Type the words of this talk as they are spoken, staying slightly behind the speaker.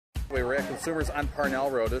We were at Consumers on Parnell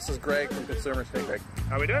Road. This is Greg from Consumers. Hey, Greg.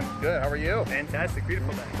 How we doing? Good. How are you? Fantastic.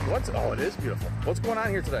 Beautiful day. Oh, it is beautiful. What's going on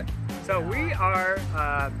here today? So we are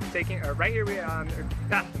taking, right here let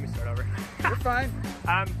me start over. You're fine.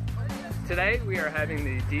 Today we are having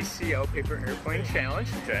the DCO Paper Airplane Challenge.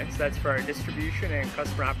 Okay. So that's for our distribution and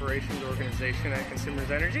customer operations organization at Consumers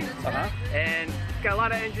Energy. And got a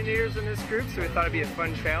lot of engineers in this group, so we thought it'd be a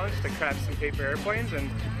fun challenge to craft some paper airplanes and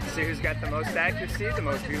see who's got the most accuracy, the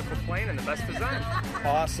most beautiful plane, and the best design.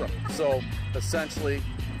 Awesome. So essentially,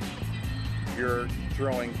 you're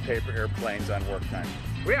throwing paper airplanes on work time.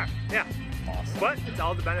 We are, yeah. Awesome. But it's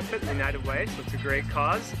all to benefit the United Way, so it's a great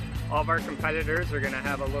cause. All of our competitors are going to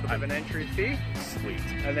have a little bit of an entry fee. Sweet.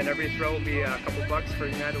 And then every throw will be a couple bucks for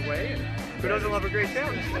United Way. And who doesn't love a great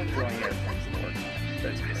challenge? Throwing airplanes to work.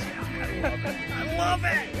 That's just, I love it. I love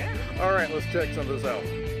it! Yeah. All right, let's check some of this out.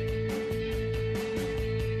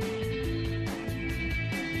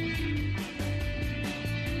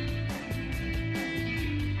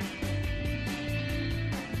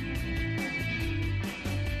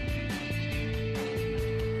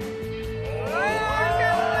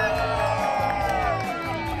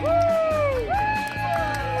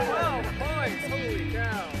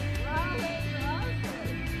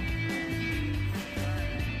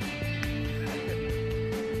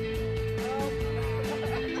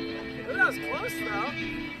 Close though.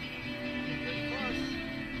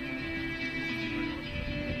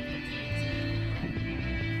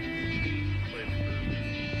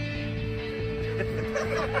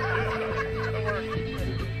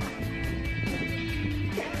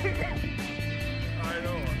 I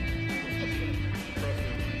know.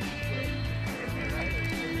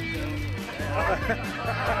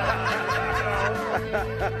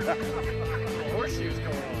 Horseshoes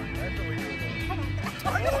going on. That's what we do.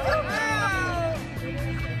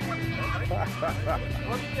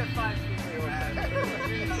 Let me get 5 feet.